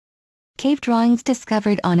Cave drawings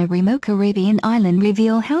discovered on a remote Caribbean island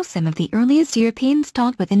reveal how some of the earliest Europeans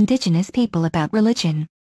talked with indigenous people about religion.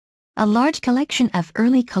 A large collection of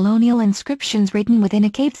early colonial inscriptions written within a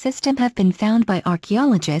cave system have been found by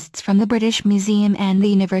archaeologists from the British Museum and the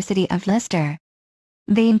University of Leicester.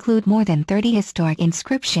 They include more than 30 historic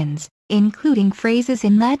inscriptions, including phrases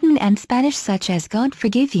in Latin and Spanish such as "God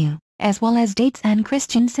forgive you," as well as dates and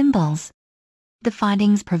Christian symbols. The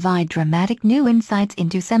findings provide dramatic new insights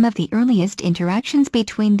into some of the earliest interactions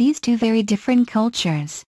between these two very different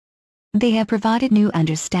cultures. They have provided new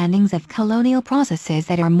understandings of colonial processes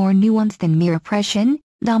that are more nuanced than mere oppression,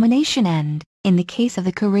 domination and, in the case of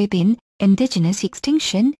the Caribbean, indigenous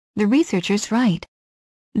extinction, the researchers write.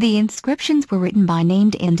 The inscriptions were written by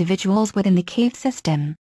named individuals within the cave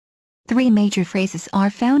system. 3 major phrases are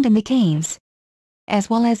found in the caves. As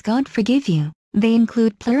well as "God forgive you," they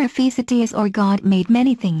include plurificities or "God made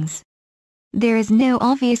many things." There is no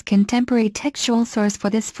obvious contemporary textual source for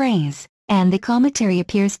this phrase, and the commentary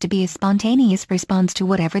appears to be a spontaneous response to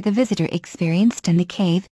whatever the visitor experienced in the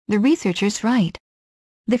cave, the researchers write.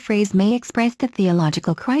 The phrase may express the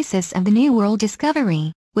theological crisis of the New World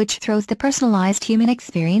discovery, which throws the personalized human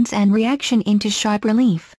experience and reaction into sharp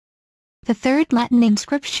relief. The third Latin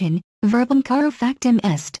inscription, "Verbum caro factum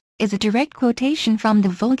est," is a direct quotation from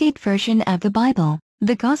the Vulgate version of the Bible,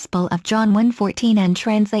 the Gospel of John 1:14, and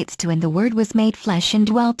translates to "And the Word was made flesh and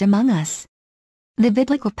dwelt among us." The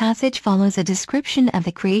biblical passage follows a description of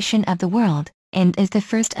the creation of the world, and is the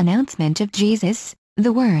first announcement of Jesus,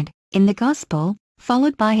 the Word, in the Gospel,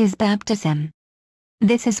 followed by his baptism.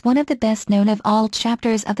 This is one of the best known of all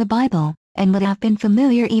chapters of the Bible, and would have been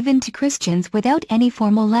familiar even to Christians without any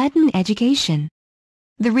formal Latin education.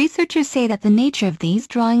 The researchers say that the nature of these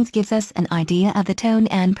drawings gives us an idea of the tone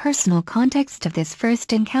and personal context of this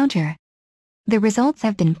first encounter. The results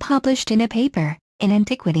have been published in a paper, in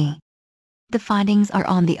Antiquity. The findings are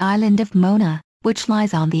on the island of Mona, which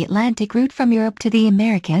lies on the Atlantic route from Europe to the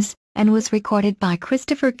Americas, and was recorded by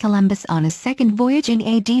Christopher Columbus on his second voyage in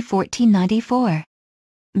AD 1494.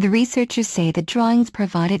 The researchers say the drawings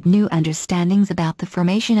provided new understandings about the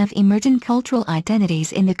formation of emergent cultural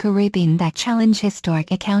identities in the Caribbean that challenge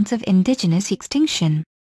historic accounts of indigenous extinction.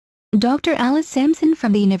 Dr. Alice Sampson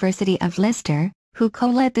from the University of Leicester, who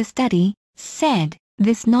co-led the study, said,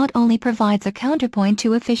 "This not only provides a counterpoint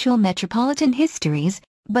to official metropolitan histories,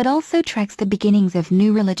 but also tracks the beginnings of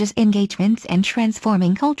new religious engagements and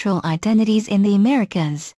transforming cultural identities in the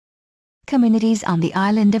Americas." Communities on the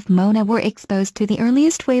island of Mona were exposed to the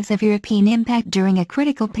earliest waves of European impact during a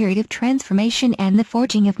critical period of transformation and the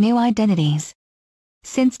forging of new identities.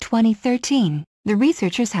 Since 2013, the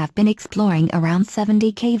researchers have been exploring around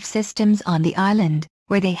 70 cave systems on the island,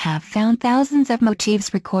 where they have found thousands of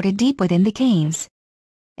motifs recorded deep within the caves.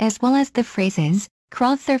 As well as the phrases,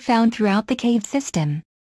 cross are found throughout the cave system.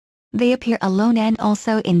 They appear alone and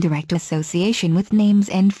also in direct association with names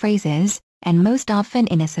and phrases, and most often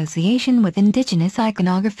in association with indigenous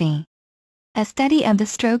iconography. A study of the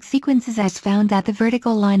stroke sequences has found that the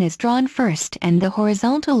vertical line is drawn first and the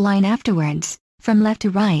horizontal line afterwards, from left to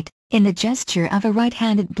right, in the gesture of a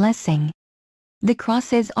right-handed blessing. The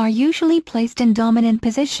crosses are usually placed in dominant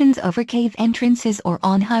positions over cave entrances or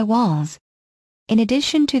on high walls. In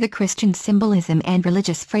addition to the Christian symbolism and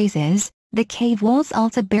religious phrases, the cave walls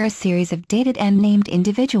also bear a series of dated and named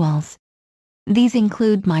individuals. These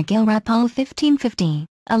include Miguel Rapal 1550,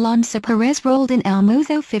 Alonso Perez Roldan El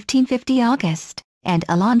Mozo 1550 August, and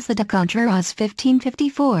Alonso de Contreras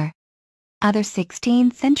 1554. Other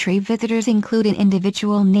 16th century visitors include an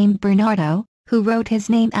individual named Bernardo, who wrote his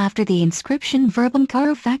name after the inscription Verbum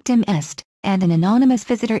caro factum est, and an anonymous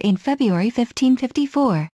visitor in February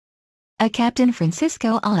 1554. A Captain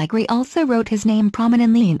Francisco Allegri also wrote his name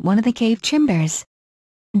prominently in one of the cave chambers.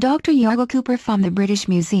 Dr. Yargo Cooper from the British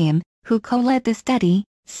Museum, who co-led the study,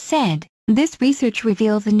 said, "This research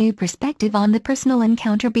reveals a new perspective on the personal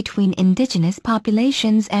encounter between indigenous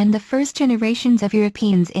populations and the first generations of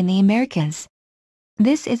Europeans in the Americas.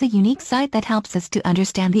 This is a unique site that helps us to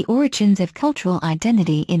understand the origins of cultural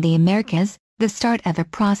identity in the Americas, the start of a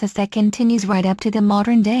process that continues right up to the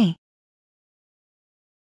modern day."